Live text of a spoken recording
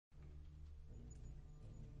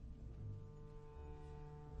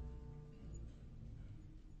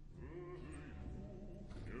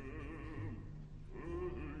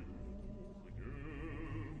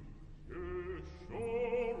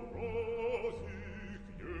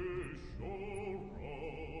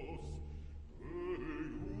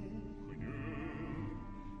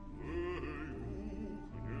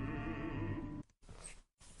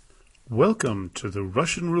Welcome to the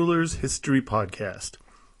Russian Rulers History Podcast,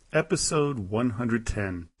 Episode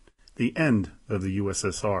 110, The End of the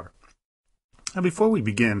USSR. Now, before we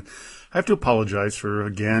begin, I have to apologize for,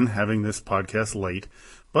 again, having this podcast late,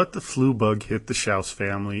 but the flu bug hit the Schaus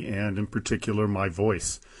family, and in particular, my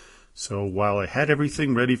voice. So while I had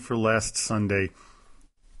everything ready for last Sunday,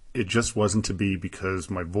 it just wasn't to be because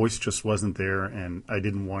my voice just wasn't there, and I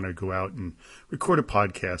didn't want to go out and record a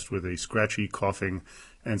podcast with a scratchy, coughing,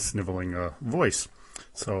 and sniveling voice.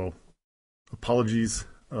 So apologies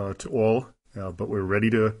to all, but we're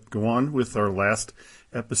ready to go on with our last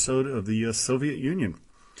episode of the Soviet Union.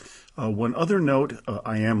 One other note,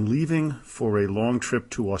 I am leaving for a long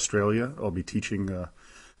trip to Australia. I'll be teaching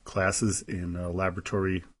classes in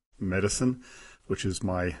laboratory medicine, which is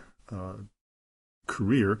my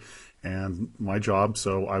career and my job.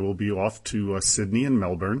 So I will be off to Sydney and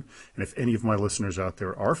Melbourne. And if any of my listeners out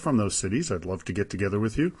there are from those cities, I'd love to get together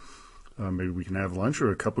with you. Maybe we can have lunch or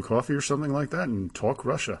a cup of coffee or something like that and talk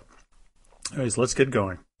Russia. Anyways, let's get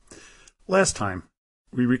going. Last time,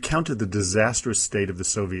 we recounted the disastrous state of the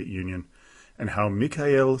Soviet Union and how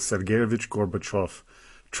Mikhail Sergeyevich Gorbachev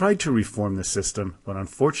tried to reform the system, but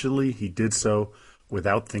unfortunately he did so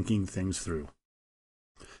without thinking things through.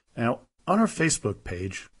 Now, on our Facebook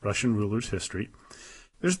page, Russian Rulers History,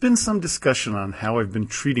 there's been some discussion on how I've been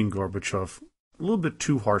treating Gorbachev a little bit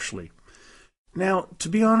too harshly. Now, to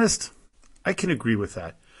be honest, I can agree with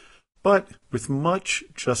that, but with much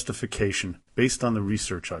justification based on the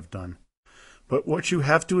research I've done. But what you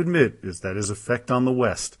have to admit is that his effect on the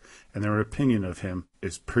West and their opinion of him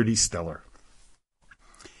is pretty stellar.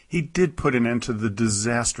 He did put an end to the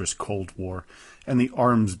disastrous Cold War and the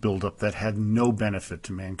arms buildup that had no benefit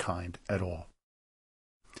to mankind at all.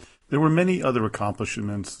 There were many other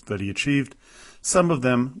accomplishments that he achieved. Some of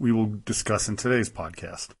them we will discuss in today's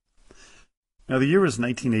podcast. Now, the year is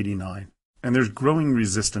 1989, and there's growing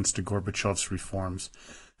resistance to Gorbachev's reforms,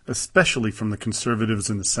 especially from the conservatives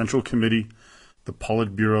in the Central Committee, the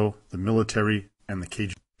Politburo, the military, and the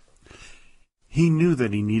KGB. He knew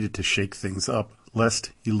that he needed to shake things up,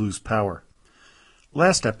 lest he lose power.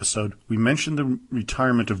 Last episode, we mentioned the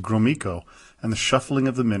retirement of Gromyko and the shuffling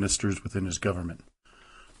of the ministers within his government.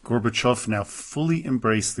 Gorbachev now fully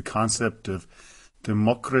embraced the concept of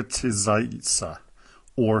demokratizatsiya,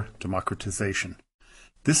 or democratization.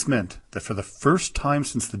 This meant that for the first time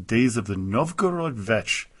since the days of the Novgorod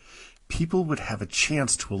Vetch, people would have a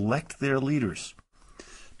chance to elect their leaders.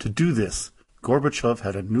 To do this, Gorbachev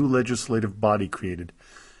had a new legislative body created,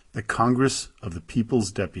 the Congress of the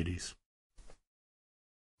People's Deputies.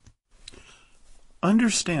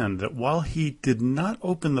 Understand that while he did not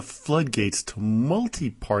open the floodgates to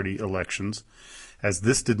multi-party elections, as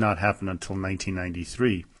this did not happen until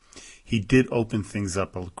 1993, he did open things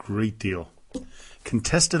up a great deal.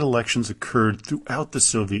 Contested elections occurred throughout the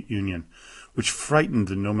Soviet Union, which frightened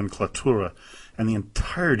the nomenklatura and the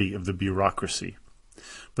entirety of the bureaucracy.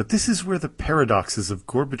 But this is where the paradoxes of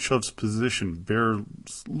Gorbachev's position bear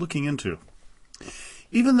looking into.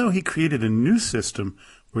 Even though he created a new system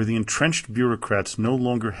where the entrenched bureaucrats no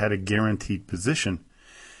longer had a guaranteed position,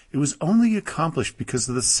 it was only accomplished because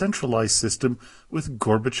of the centralized system with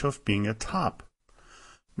Gorbachev being at top.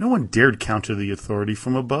 No one dared counter the authority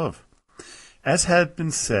from above. As had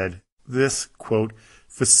been said, this, quote,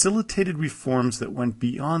 facilitated reforms that went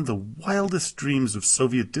beyond the wildest dreams of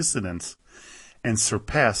Soviet dissidents and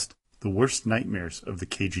surpassed the worst nightmares of the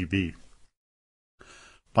KGB.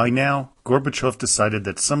 By now, Gorbachev decided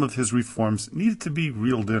that some of his reforms needed to be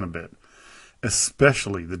reeled in a bit,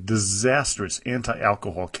 especially the disastrous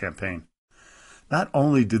anti-alcohol campaign. Not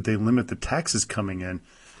only did they limit the taxes coming in,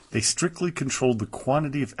 they strictly controlled the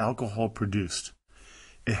quantity of alcohol produced.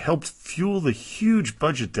 It helped fuel the huge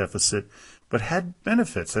budget deficit, but had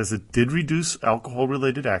benefits as it did reduce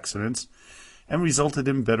alcohol-related accidents and resulted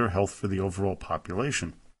in better health for the overall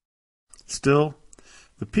population. Still,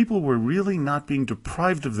 the people were really not being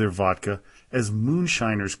deprived of their vodka as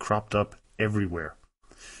moonshiners cropped up everywhere.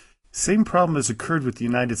 Same problem has occurred with the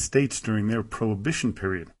United States during their Prohibition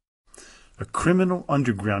period. A criminal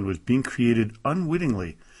underground was being created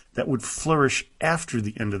unwittingly that would flourish after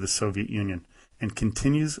the end of the Soviet Union and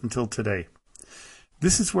continues until today.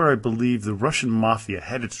 This is where I believe the Russian mafia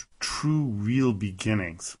had its true, real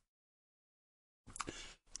beginnings.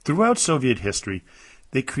 Throughout Soviet history,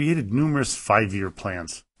 they created numerous 5-year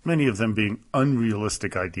plans, many of them being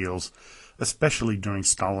unrealistic ideals, especially during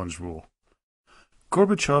Stalin's rule.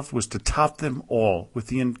 Gorbachev was to top them all with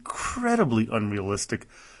the incredibly unrealistic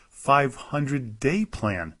 500-day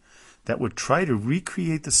plan that would try to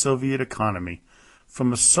recreate the Soviet economy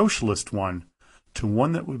from a socialist one to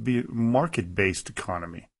one that would be a market-based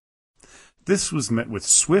economy. This was met with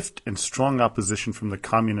swift and strong opposition from the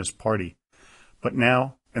Communist Party. But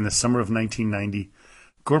now, in the summer of 1990,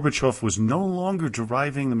 Gorbachev was no longer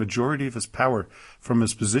deriving the majority of his power from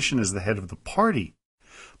his position as the head of the party,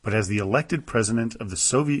 but as the elected president of the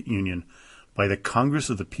Soviet Union by the Congress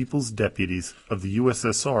of the People's Deputies of the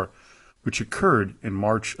USSR, which occurred in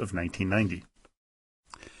March of 1990.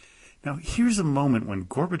 Now, here's a moment when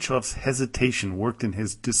Gorbachev's hesitation worked in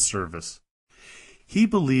his disservice. He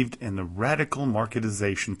believed in the radical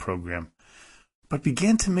marketization program, but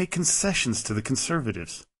began to make concessions to the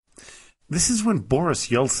conservatives. This is when Boris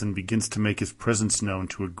Yeltsin begins to make his presence known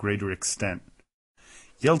to a greater extent.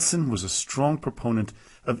 Yeltsin was a strong proponent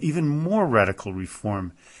of even more radical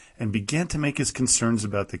reform and began to make his concerns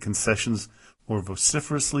about the concessions more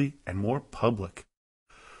vociferously and more public.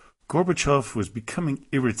 Gorbachev was becoming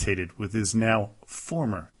irritated with his now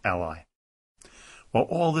former ally. While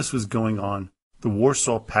all this was going on, the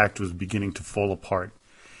Warsaw Pact was beginning to fall apart,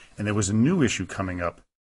 and there was a new issue coming up,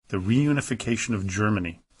 the reunification of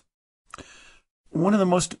Germany. One of the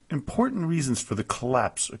most important reasons for the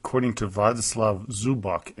collapse, according to Vladislav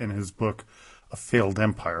Zubok in his book A Failed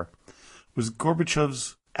Empire, was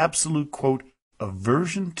Gorbachev's absolute, quote,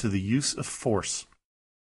 aversion to the use of force.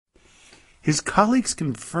 His colleagues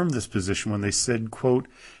confirmed this position when they said, quote,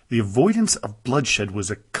 the avoidance of bloodshed was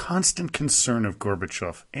a constant concern of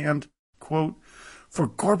Gorbachev, and, quote, for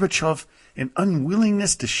Gorbachev, an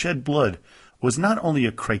unwillingness to shed blood was not only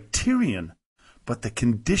a criterion, but the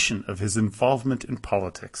condition of his involvement in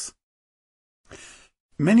politics.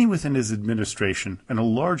 Many within his administration and a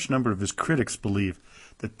large number of his critics believe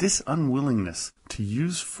that this unwillingness to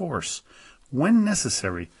use force when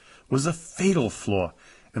necessary was a fatal flaw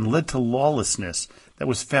and led to lawlessness that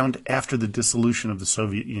was found after the dissolution of the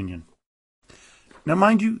Soviet Union. Now,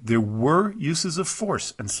 mind you, there were uses of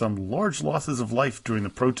force and some large losses of life during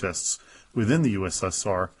the protests within the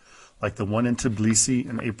USSR, like the one in Tbilisi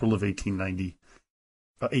in April of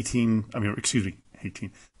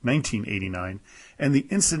 1989, and the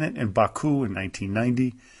incident in Baku in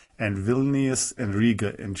 1990, and Vilnius and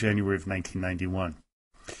Riga in January of 1991.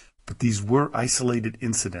 But these were isolated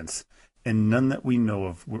incidents, and none that we know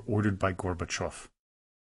of were ordered by Gorbachev.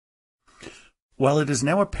 While it is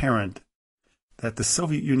now apparent that the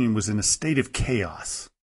Soviet Union was in a state of chaos,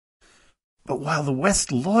 but while the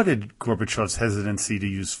West lauded Gorbachev's hesitancy to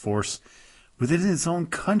use force, within his own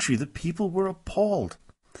country the people were appalled.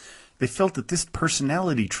 They felt that this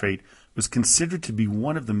personality trait was considered to be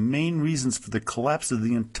one of the main reasons for the collapse of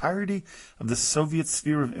the entirety of the Soviet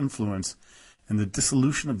sphere of influence and the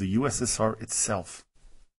dissolution of the USSR itself.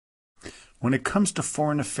 When it comes to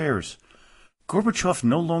foreign affairs, Gorbachev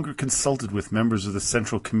no longer consulted with members of the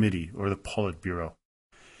Central Committee or the Politburo.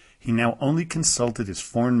 He now only consulted his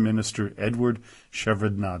foreign minister, Edward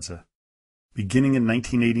Shevardnadze. Beginning in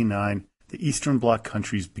 1989, the Eastern Bloc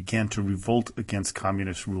countries began to revolt against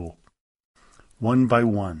communist rule. One by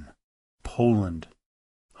one, Poland,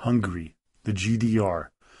 Hungary, the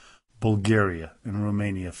GDR, Bulgaria, and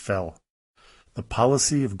Romania fell. The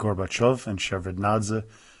policy of Gorbachev and Shevardnadze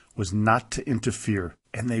was not to interfere,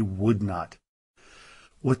 and they would not.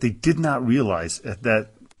 What they did not realize is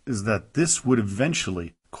that this would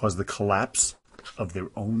eventually cause the collapse of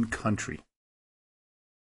their own country.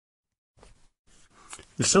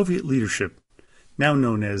 The Soviet leadership, now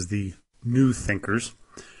known as the New Thinkers,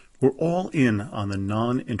 were all in on the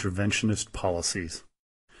non-interventionist policies.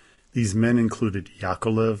 These men included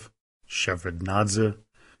Yakovlev, Shevardnadze,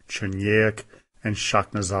 Chernyshев, and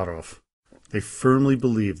Shakhnazarov. They firmly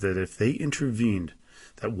believed that if they intervened,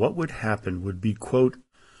 that what would happen would be, quote,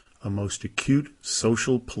 a most acute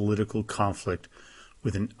social-political conflict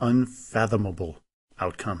with an unfathomable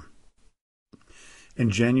outcome.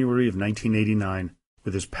 In January of 1989,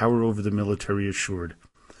 with his power over the military assured,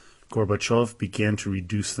 Gorbachev began to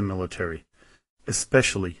reduce the military,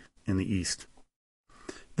 especially in the East.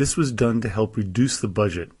 This was done to help reduce the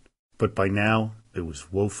budget, but by now it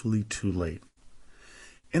was woefully too late.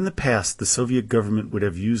 In the past, the Soviet government would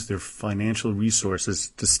have used their financial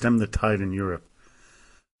resources to stem the tide in Europe,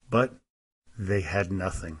 but they had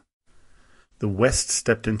nothing. The West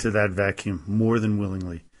stepped into that vacuum more than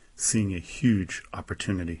willingly, seeing a huge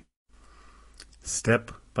opportunity.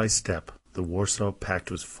 Step by step, the Warsaw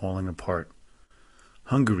Pact was falling apart.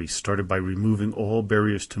 Hungary started by removing all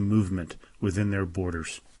barriers to movement within their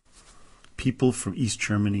borders. People from East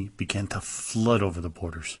Germany began to flood over the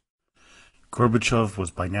borders. Gorbachev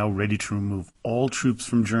was by now ready to remove all troops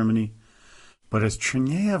from Germany, but as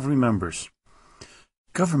Chernyshев remembers,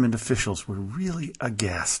 government officials were really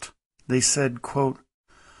aghast. They said, quote,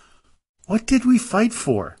 "What did we fight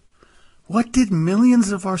for? What did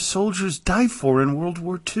millions of our soldiers die for in World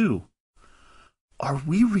War II? Are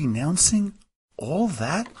we renouncing all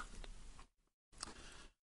that?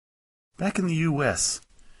 Back in the U.S.,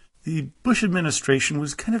 the Bush administration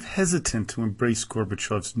was kind of hesitant to embrace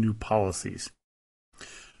Gorbachev's new policies.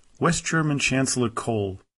 West German Chancellor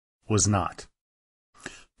Kohl was not.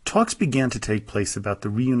 Talks began to take place about the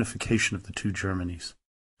reunification of the two Germanys.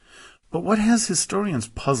 But what has historians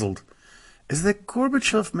puzzled is that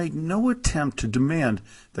Gorbachev made no attempt to demand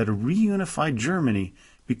that a reunified Germany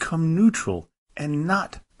become neutral and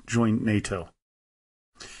not join NATO.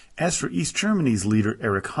 As for East Germany's leader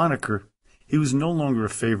Erich Honecker, he was no longer a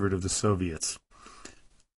favorite of the Soviets,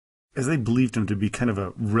 as they believed him to be kind of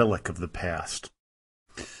a relic of the past.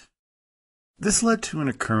 This led to an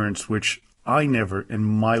occurrence which I never in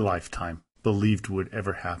my lifetime believed would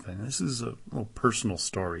ever happen. This is a little personal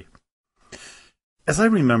story. As I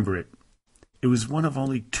remember it, it was one of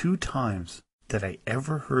only 2 times that I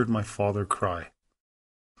ever heard my father cry.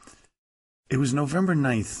 It was November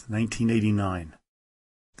 9th, 1989,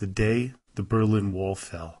 the day the Berlin Wall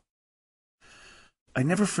fell. I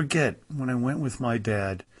never forget when I went with my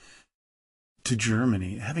dad to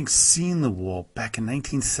Germany, having seen the wall back in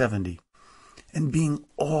 1970, and being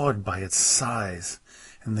awed by its size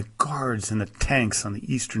and the guards and the tanks on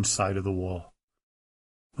the eastern side of the wall.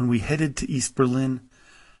 When we headed to East Berlin,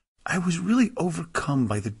 I was really overcome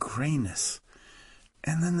by the grayness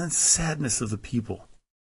and then the sadness of the people.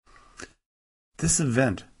 This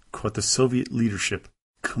event caught the Soviet leadership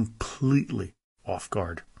completely off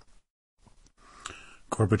guard.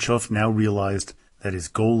 Gorbachev now realized that his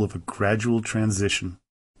goal of a gradual transition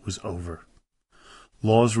was over.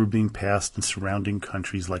 Laws were being passed in surrounding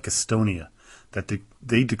countries like Estonia that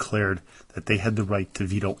they declared that they had the right to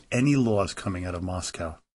veto any laws coming out of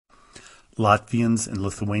Moscow. Latvians and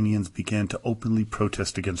Lithuanians began to openly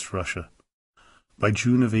protest against Russia. By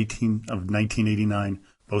June of 1989,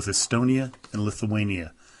 both Estonia and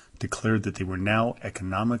Lithuania declared that they were now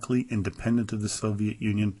economically independent of the Soviet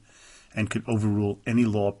Union and could overrule any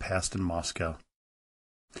law passed in Moscow.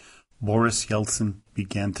 Boris Yeltsin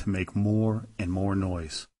began to make more and more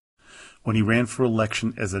noise. When he ran for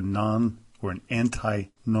election as an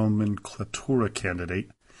anti-nomenklatura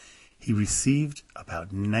candidate, he received about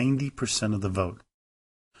 90% of the vote.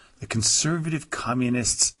 The conservative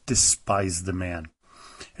communists despised the man,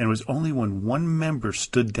 and it was only when one member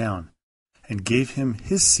stood down and gave him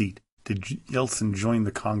his seat did Yeltsin join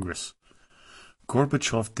the Congress.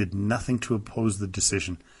 Gorbachev did nothing to oppose the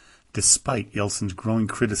decision, despite Yeltsin's growing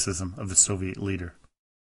criticism of the Soviet leader.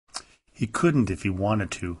 He couldn't if he wanted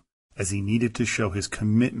to, as he needed to show his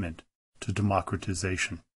commitment to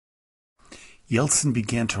democratization. Yeltsin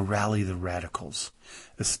began to rally the radicals,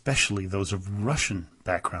 especially those of Russian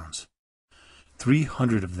backgrounds.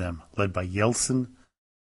 300 of them, led by Yeltsin,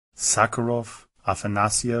 Sakharov,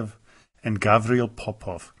 Afanasyev, and Gavril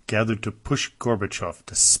Popov, gathered to push Gorbachev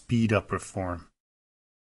to speed up reform.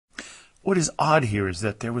 What is odd here is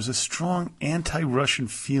that there was a strong anti-Russian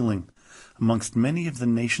feeling amongst many of the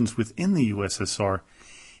nations within the USSR,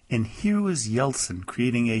 and here was Yeltsin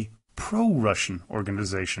creating a pro-Russian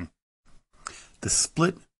organization. The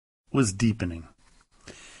split was deepening.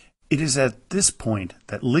 It is at this point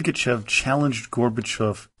that Ligachev challenged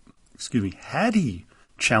had he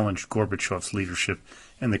challenged Gorbachev's leadership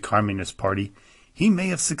in the Communist Party, he may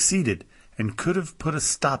have succeeded and could have put a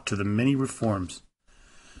stop to the many reforms.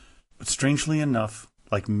 But strangely enough,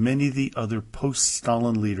 like many of the other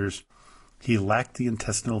post-Stalin leaders, he lacked the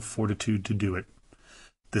intestinal fortitude to do it.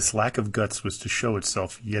 This lack of guts was to show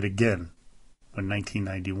itself yet again when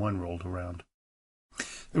 1991 rolled around.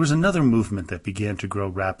 There was another movement that began to grow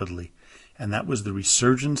rapidly, and that was the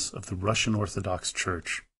resurgence of the Russian Orthodox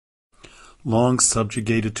Church. Long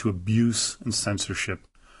subjugated to abuse and censorship,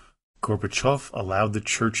 Gorbachev allowed the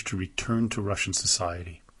church to return to Russian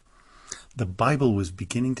society. The Bible was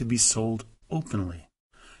beginning to be sold openly.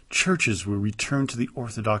 Churches were returned to the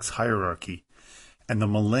Orthodox hierarchy, and the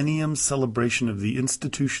millennium celebration of the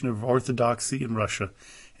institution of Orthodoxy in Russia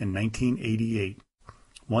in 1988,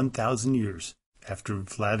 1,000 years after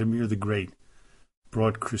Vladimir the Great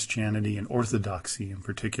brought Christianity and Orthodoxy in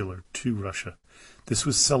particular to Russia. This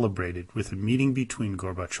was celebrated with a meeting between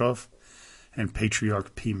Gorbachev and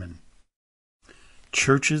Patriarch Pimen.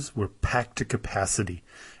 Churches were packed to capacity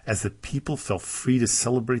as the people felt free to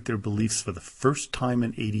celebrate their beliefs for the first time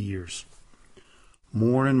in 80 years.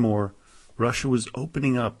 More and more, Russia was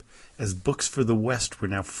opening up as books for the West were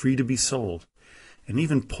now free to be sold, and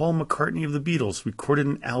even Paul McCartney of the Beatles recorded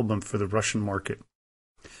an album for the Russian market.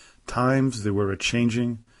 Times they were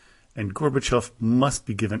a-changing, and Gorbachev must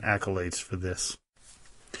be given accolades for this.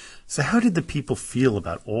 So how did the people feel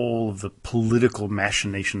about all of the political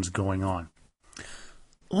machinations going on?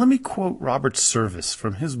 Let me quote Robert Service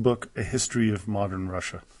from his book, A History of Modern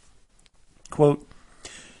Russia. Quote,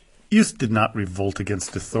 "Youth did not revolt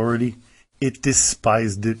against authority. It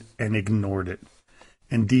despised it and ignored it.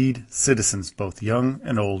 Indeed, citizens, both young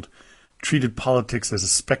and old, treated politics as a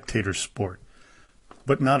spectator sport,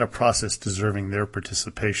 but not a process deserving their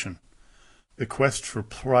participation. The quest for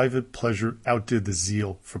private pleasure outdid the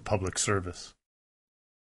zeal for public service."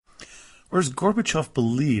 Whereas Gorbachev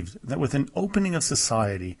believed that with an opening of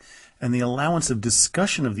society and the allowance of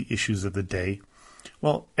discussion of the issues of the day,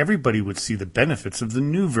 well, everybody would see the benefits of the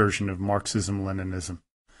new version of Marxism-Leninism.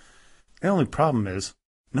 The only problem is,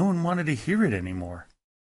 no one wanted to hear it anymore.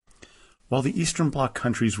 While the Eastern Bloc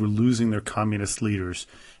countries were losing their communist leaders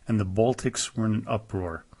and the Baltics were in an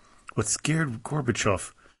uproar, what scared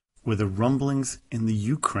Gorbachev were the rumblings in the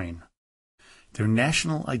Ukraine. Their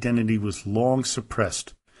national identity was long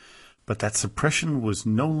suppressed, but that suppression was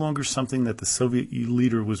no longer something that the Soviet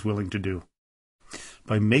leader was willing to do.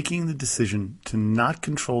 By making the decision to not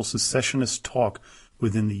control secessionist talk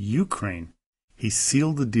within the Ukraine, he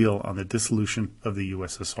sealed the deal on the dissolution of the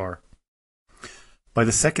USSR. By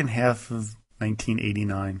the second half of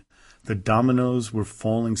 1989, the dominoes were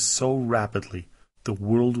falling so rapidly the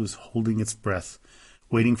world was holding its breath,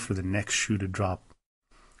 waiting for the next shoe to drop.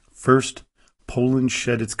 First, Poland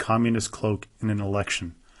shed its communist cloak in an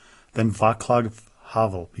election. Then Václav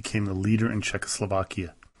Havel became the leader in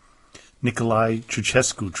Czechoslovakia. Nicolae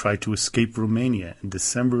Ceausescu tried to escape Romania in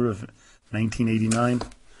December of 1989,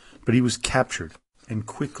 but he was captured and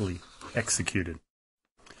quickly executed.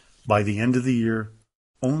 By the end of the year,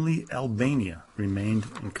 only Albania remained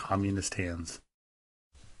in communist hands.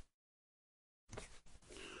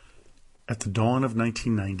 At the dawn of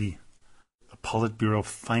 1990, the Politburo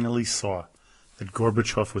finally saw that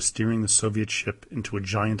Gorbachev was steering the Soviet ship into a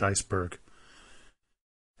giant iceberg,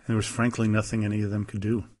 and there was frankly nothing any of them could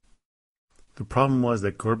do. The problem was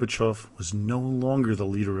that Gorbachev was no longer the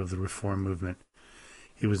leader of the reform movement.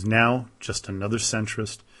 He was now just another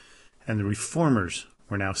centrist, and the reformers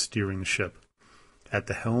were now steering the ship. At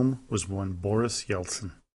the helm was one Boris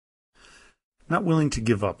Yeltsin. Not willing to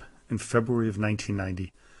give up, in February of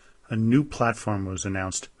 1990, a new platform was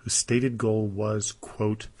announced whose stated goal was,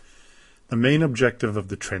 quote, "The main objective of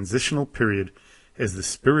the transitional period is the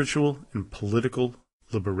spiritual and political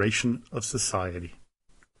liberation of society."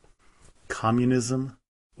 Communism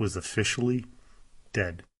was officially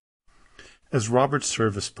dead. As Robert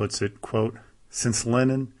Service puts it, quote, "Since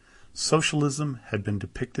Lenin, socialism had been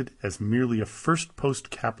depicted as merely a first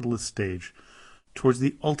post-capitalist stage towards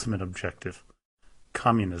the ultimate objective,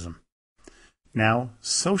 communism. Now,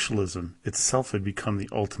 socialism itself had become the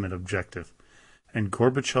ultimate objective, and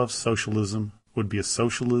Gorbachev's socialism would be a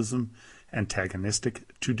socialism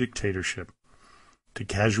antagonistic to dictatorship, to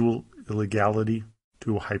casual illegality,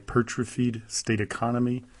 to a hypertrophied state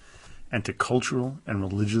economy, and to cultural and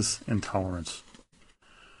religious intolerance.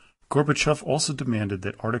 Gorbachev also demanded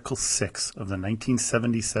that Article 6 of the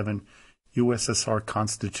 1977 USSR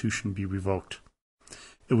Constitution be revoked.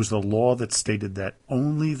 It was the law that stated that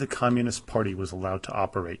only the Communist Party was allowed to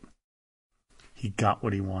operate. He got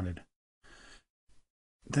what he wanted.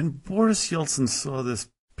 Then Boris Yeltsin saw this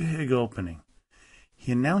big opening.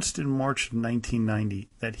 He announced in March of 1990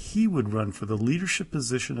 that he would run for the leadership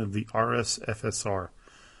position of the RSFSR.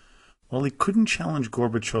 While he couldn't challenge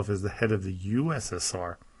Gorbachev as the head of the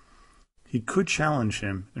USSR, he could challenge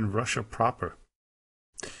him in Russia proper.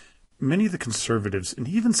 Many of the conservatives and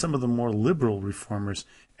even some of the more liberal reformers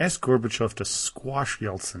asked Gorbachev to squash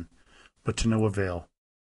Yeltsin, but to no avail.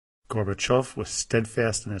 Gorbachev was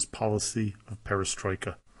steadfast in his policy of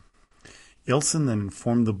perestroika. Yeltsin then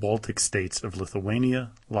informed the Baltic states of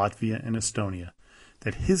Lithuania, Latvia, and Estonia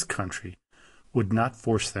that his country would not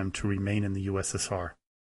force them to remain in the USSR.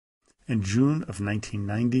 In June of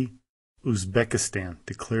 1990, Uzbekistan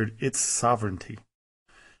declared its sovereignty.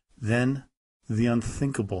 Then the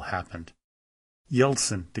unthinkable happened.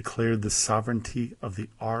 Yeltsin declared the sovereignty of the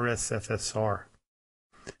RSFSR.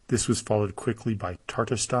 This was followed quickly by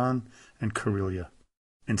Tatarstan and Karelia.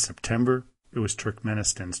 In September, it was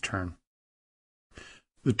Turkmenistan's turn.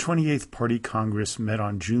 The 28th Party Congress met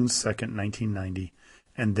on June 2, 1990,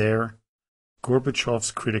 and there,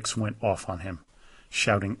 Gorbachev's critics went off on him,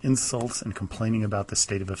 shouting insults and complaining about the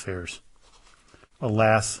state of affairs.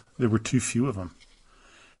 Alas, there were too few of them.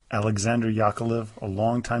 Alexander Yakovlev, a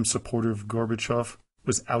longtime supporter of Gorbachev,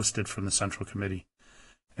 was ousted from the Central Committee,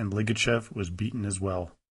 and Ligachev was beaten as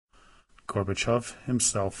well. Gorbachev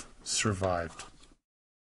himself survived.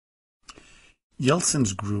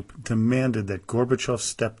 Yeltsin's group demanded that Gorbachev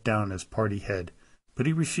step down as party head, but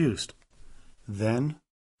he refused. Then,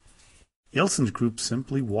 Yeltsin's group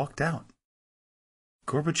simply walked out.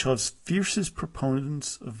 Gorbachev's fiercest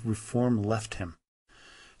proponents of reform left him.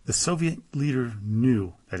 The Soviet leader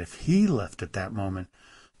knew that if he left at that moment,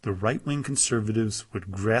 the right-wing conservatives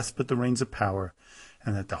would grasp at the reins of power,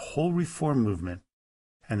 and that the whole reform movement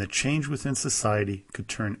and the change within society could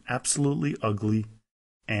turn absolutely ugly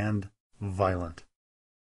and violent.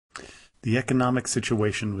 The economic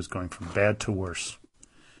situation was going from bad to worse.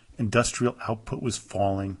 Industrial output was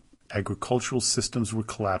falling, agricultural systems were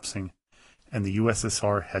collapsing, and the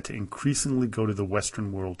USSR had to increasingly go to the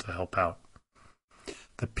Western world to help out.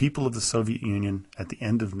 The people of the Soviet Union at the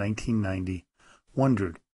end of 1990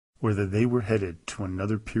 wondered whether they were headed to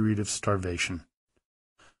another period of starvation.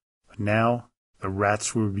 But now, the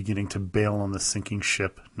rats were beginning to bail on the sinking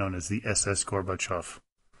ship known as the SS Gorbachev.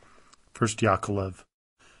 First Yakovlev,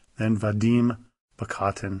 then Vadim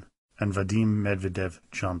Bakatin and Vadim Medvedev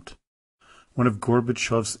jumped. One of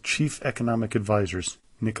Gorbachev's chief economic advisors,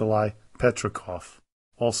 Nikolai Petrikov,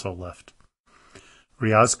 also left.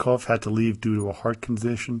 Ryazkov had to leave due to a heart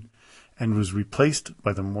condition and was replaced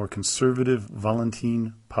by the more conservative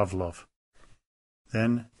Valentin Pavlov.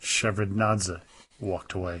 Then Shevardnadze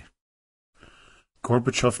walked away.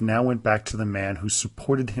 Gorbachev now went back to the man who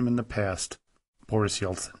supported him in the past, Boris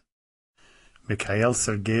Yeltsin. Mikhail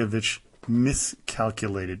Sergeyevich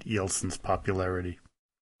miscalculated Yeltsin's popularity.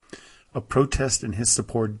 A protest in his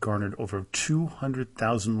support garnered over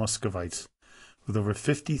 200,000 Muscovites, with over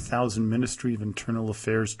 50,000 Ministry of Internal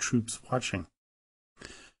Affairs troops watching.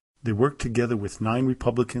 They worked together with 9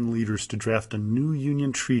 Republican leaders to draft a new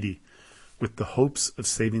Union treaty with the hopes of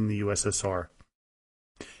saving the USSR.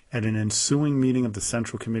 At an ensuing meeting of the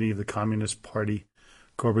Central Committee of the Communist Party,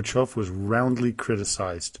 Gorbachev was roundly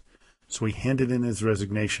criticized, so he handed in his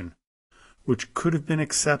resignation, which could have been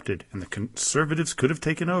accepted and the conservatives could have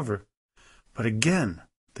taken over. But again,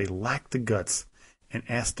 they lacked the guts and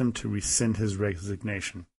asked him to rescind his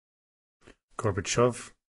resignation.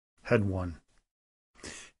 Gorbachev had won.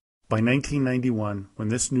 By 1991, when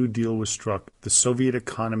this new deal was struck, the Soviet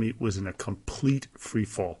economy was in a complete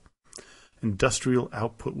freefall. Industrial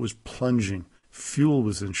output was plunging, fuel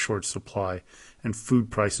was in short supply, and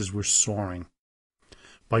food prices were soaring.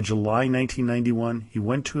 By July 1991, he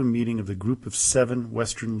went to a meeting of the group of 7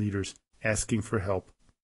 Western leaders asking for help.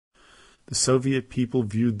 The Soviet people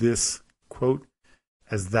viewed this, quote,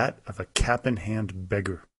 as that of a cap-in-hand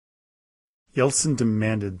beggar. Yeltsin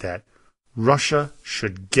demanded that Russia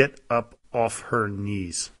should get up off her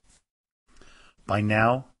knees. By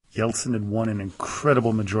now, Yeltsin had won an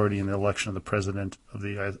incredible majority in the election of the president of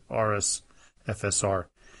the USSR.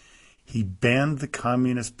 He banned the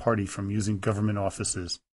Communist Party from using government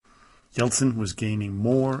offices. Yeltsin was gaining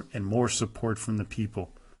more and more support from the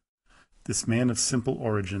people. This man of simple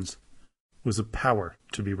origins was a power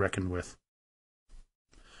to be reckoned with.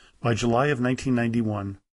 By July of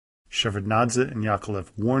 1991, Shevardnadze and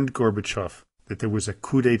Yakovlev warned Gorbachev that there was a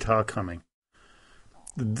coup d'etat coming.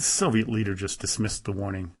 The Soviet leader just dismissed the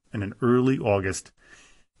warning, and in early August,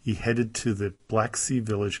 he headed to the Black Sea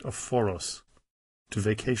village of Foros to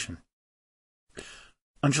vacation.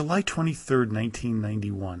 On July 23,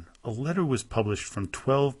 1991, a letter was published from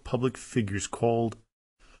 12 public figures called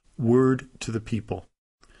Word to the People.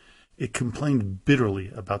 It complained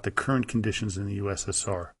bitterly about the current conditions in the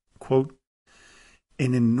USSR. Quote,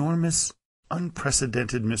 an enormous,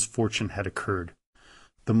 unprecedented misfortune had occurred.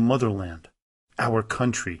 The motherland, our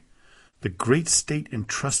country, the great state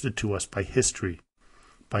entrusted to us by history,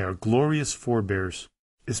 by our glorious forebears,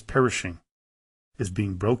 is perishing, is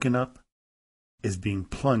being broken up, is being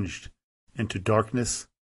plunged into darkness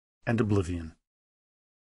and oblivion.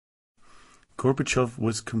 Gorbachev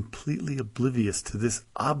was completely oblivious to this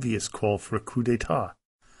obvious call for a coup d'etat.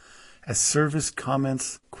 As Service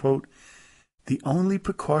comments, quote, the only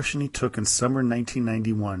precaution he took in summer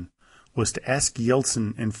 1991 was to ask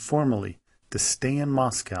Yeltsin informally to stay in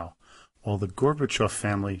Moscow while the Gorbachev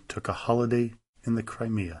family took a holiday in the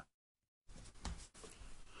Crimea.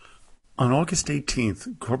 On August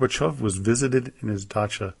 18th, Gorbachev was visited in his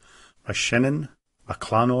dacha by Shenin,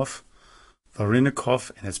 Baklanov,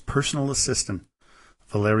 Varenikov, and his personal assistant,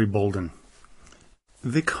 Valery Boldin.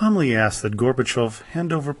 They calmly asked that Gorbachev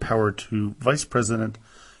hand over power to Vice President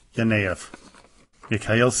Yanev.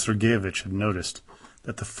 Mikhail Sergeyevich had noticed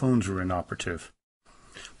that the phones were inoperative,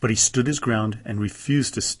 but he stood his ground and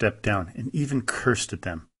refused to step down and even cursed at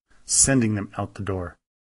them, sending them out the door.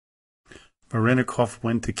 Varenikov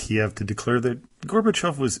went to Kiev to declare that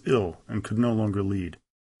Gorbachev was ill and could no longer lead.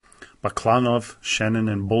 Baklanov, Shannon,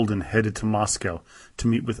 and Bolden headed to Moscow to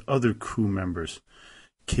meet with other coup members.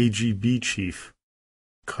 KGB chief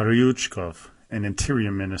Koryuchkov and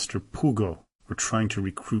Interior Minister Pugo were trying to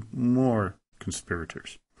recruit more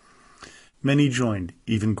conspirators. Many joined,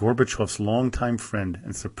 even Gorbachev's longtime friend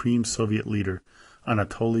and Supreme Soviet leader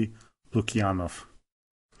Anatoly Lukyanov.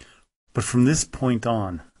 But from this point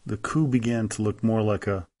on, the coup began to look more like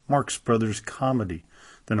a Marx Brothers comedy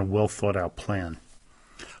than a well-thought-out plan.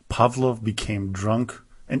 Pavlov became drunk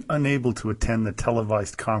and unable to attend the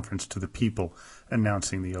televised conference to the people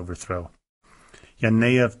announcing the overthrow.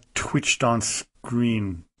 Yaneyev twitched on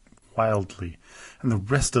screen wildly, and the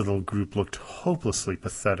rest of the group looked hopelessly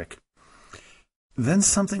pathetic. Then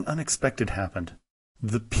something unexpected happened.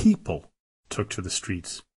 The people took to the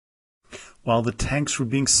streets. While the tanks were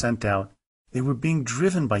being sent out, they were being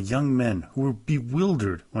driven by young men who were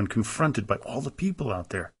bewildered when confronted by all the people out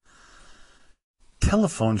there.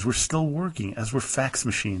 Telephones were still working, as were fax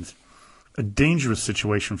machines. A dangerous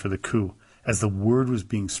situation for the coup, as the word was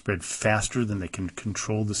being spread faster than they could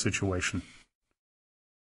control the situation.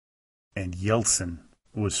 And Yeltsin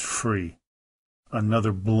was free.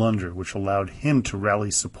 Another blunder which allowed him to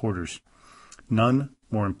rally supporters. None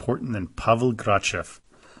more important than Pavel Grachev,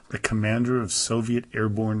 the commander of Soviet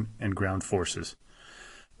airborne and ground forces.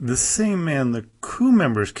 The same man the coup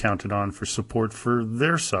members counted on for support for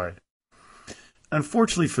their side.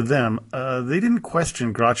 Unfortunately for them, they didn't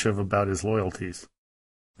question Grachev about his loyalties.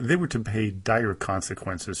 They were to pay dire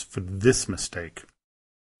consequences for this mistake.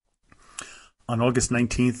 On August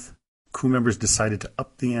 19th, coup members decided to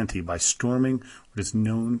up the ante by storming what is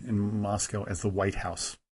known in Moscow as the White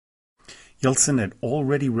House. Yeltsin had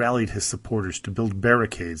already rallied his supporters to build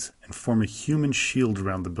barricades and form a human shield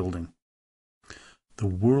around the building. The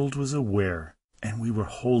world was aware, and we were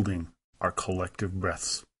holding our collective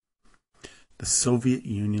breaths. The Soviet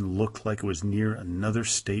Union looked like it was near another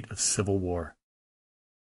state of civil war.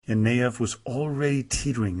 Yaneyev was already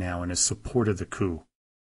teetering now in his support of the coup.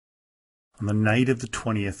 On the night of the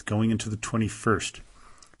 20th, going into the 21st,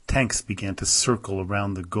 tanks began to circle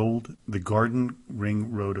around the Garden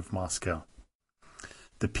Ring Road of Moscow.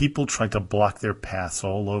 The people tried to block their paths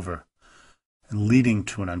all over, and leading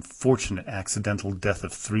to an unfortunate accidental death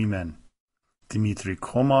of 3 men, Dmitry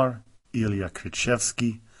Komar, Ilya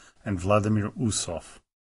Krychevsky, and Vladimir Usov.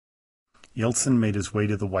 Yeltsin made his way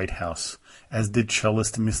to the White House, as did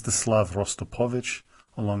cellist Mstislav Rostropovich,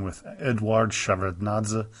 along with Eduard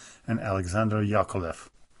Shevardnadze and Alexander Yakolev.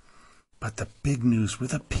 But the big news were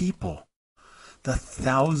the people. The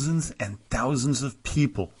thousands and thousands of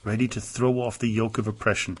people ready to throw off the yoke of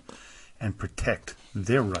oppression and protect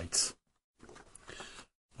their rights.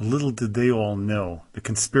 Little did they all know, the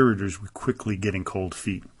conspirators were quickly getting cold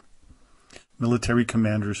feet. Military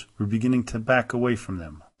commanders were beginning to back away from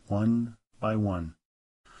them, one by one.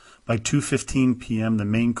 By 2:15 p.m., the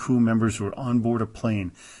main coup members were on board a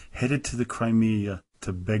plane, headed to the Crimea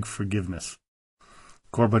to beg forgiveness.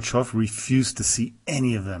 Gorbachev refused to see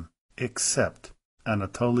any of them, except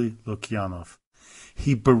Anatoly Lukyanov.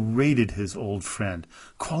 He berated his old friend,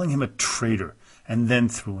 calling him a traitor, and then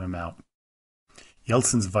threw him out.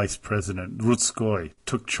 Yeltsin's vice president, Rutskoy,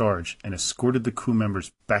 took charge and escorted the coup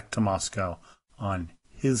members back to Moscow on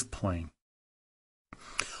his plane.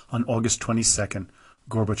 On August 22nd,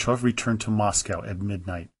 Gorbachev returned to Moscow at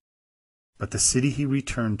midnight. But the city he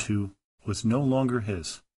returned to was no longer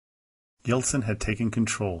his. Yeltsin had taken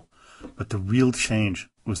control, but the real change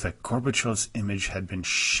was that Gorbachev's image had been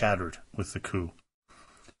shattered with the coup.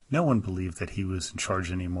 No one believed that he was in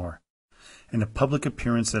charge anymore. In a public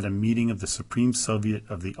appearance at a meeting of the Supreme Soviet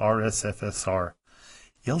of the USSR,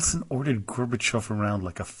 Yeltsin ordered Gorbachev around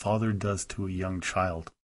like a father does to a young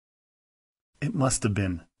child. It must have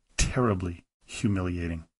been terribly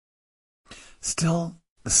humiliating. Still,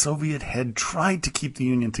 the Soviet head tried to keep the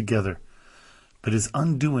Union together, but his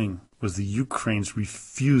undoing was the Ukraine's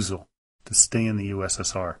refusal to stay in the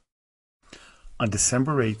USSR. On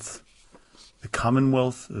December 8th, the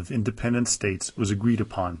Commonwealth of Independent States was agreed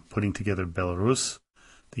upon, putting together Belarus,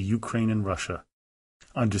 the Ukraine, and Russia.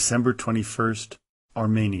 On December 21st,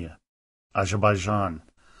 Armenia, Azerbaijan,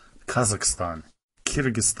 Kazakhstan,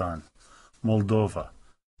 Kyrgyzstan, Moldova,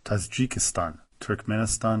 Tajikistan,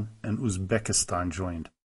 Turkmenistan, and Uzbekistan joined.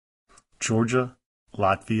 Georgia,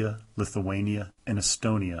 Latvia, Lithuania, and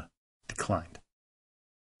Estonia declined.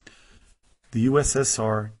 The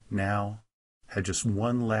USSR now had just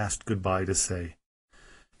one last goodbye to say,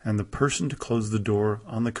 and the person to close the door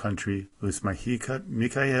on the country was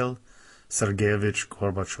Mikhail Sergeyevich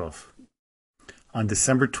Gorbachev. On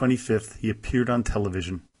December 25th, he appeared on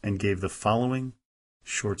television and gave the following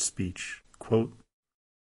short speech, quote,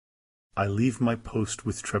 I leave my post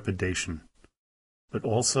with trepidation, but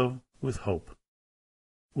also with hope,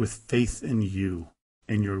 with faith in you,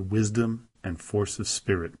 in your wisdom and force of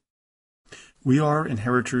spirit. We are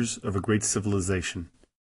inheritors of a great civilization,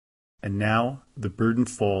 and now the burden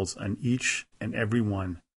falls on each and every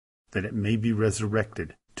one that it may be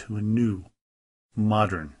resurrected to a new,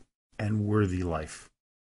 modern, and worthy life.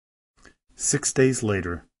 6 days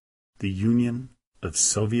later, the Union of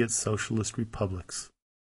Soviet Socialist Republics,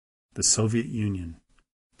 the Soviet Union,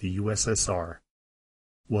 the USSR,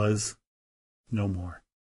 was no more.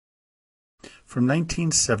 From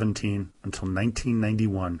 1917 until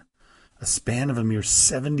 1991, a span of a mere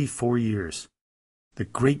 74 years, the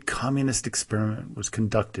great communist experiment was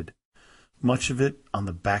conducted, much of it on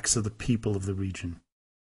the backs of the people of the region.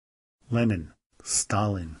 Lenin,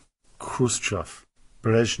 Stalin, Khrushchev,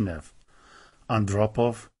 Brezhnev,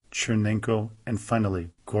 Andropov, Chernenko, and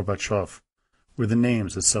finally Gorbachev were the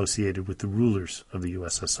names associated with the rulers of the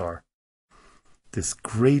USSR. This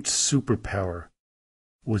great superpower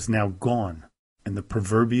was now gone in the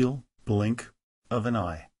proverbial blink of an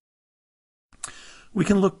eye. We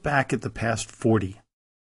can look back at the past 40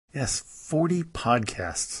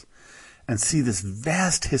 podcasts and see this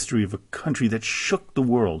vast history of a country that shook the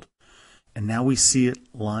world, and now we see it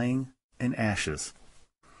lying in ashes.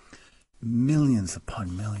 Millions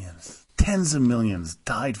upon millions, tens of millions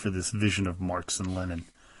died for this vision of Marx and Lenin.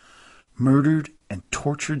 Murdered and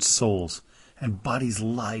tortured souls and bodies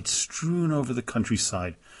lied strewn over the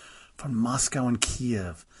countryside, from Moscow and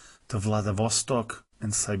Kiev to Vladivostok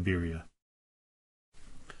and Siberia.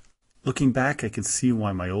 Looking back, I can see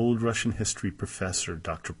why my old Russian history professor,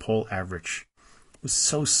 Dr. Paul Avrich, was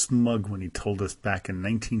so smug when he told us back in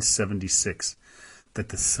 1976 that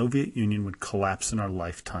the Soviet Union would collapse in our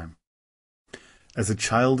lifetime. As a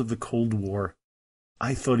child of the Cold War,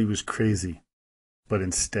 I thought he was crazy, but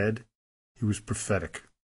instead, he was prophetic.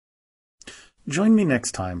 Join me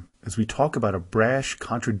next time as we talk about a brash,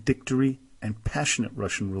 contradictory, and passionate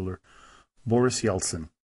Russian ruler, Boris Yeltsin.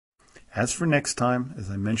 As for next time,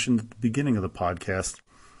 as I mentioned at the beginning of the podcast,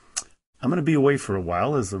 I'm going to be away for a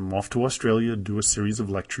while as I'm off to Australia to do a series of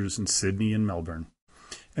lectures in Sydney and Melbourne,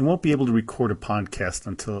 and won't be able to record a podcast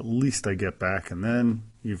until at least I get back, and then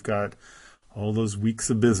you've got all those weeks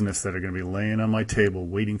of business that are going to be laying on my table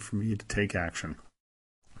waiting for me to take action.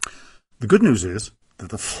 The good news is that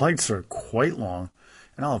the flights are quite long,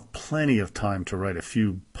 and I'll have plenty of time to write a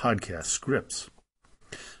few podcast scripts.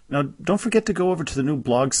 Now, don't forget to go over to the new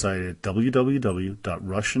blog site at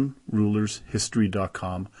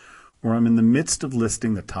www.russianrulershistory.com, where I'm in the midst of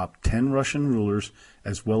listing the top 10 Russian rulers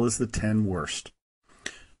as well as the 10 worst.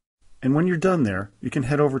 And when you're done there, you can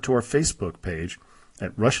head over to our Facebook page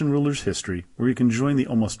at Russian Rulers History, where you can join the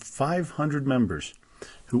almost 500 members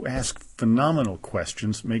who ask phenomenal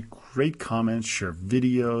questions, make great comments, share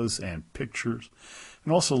videos and pictures,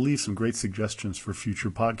 and also leave some great suggestions for future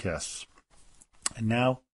podcasts. And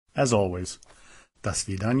now, as always, до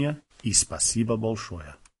свидания и спасибо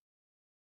большое.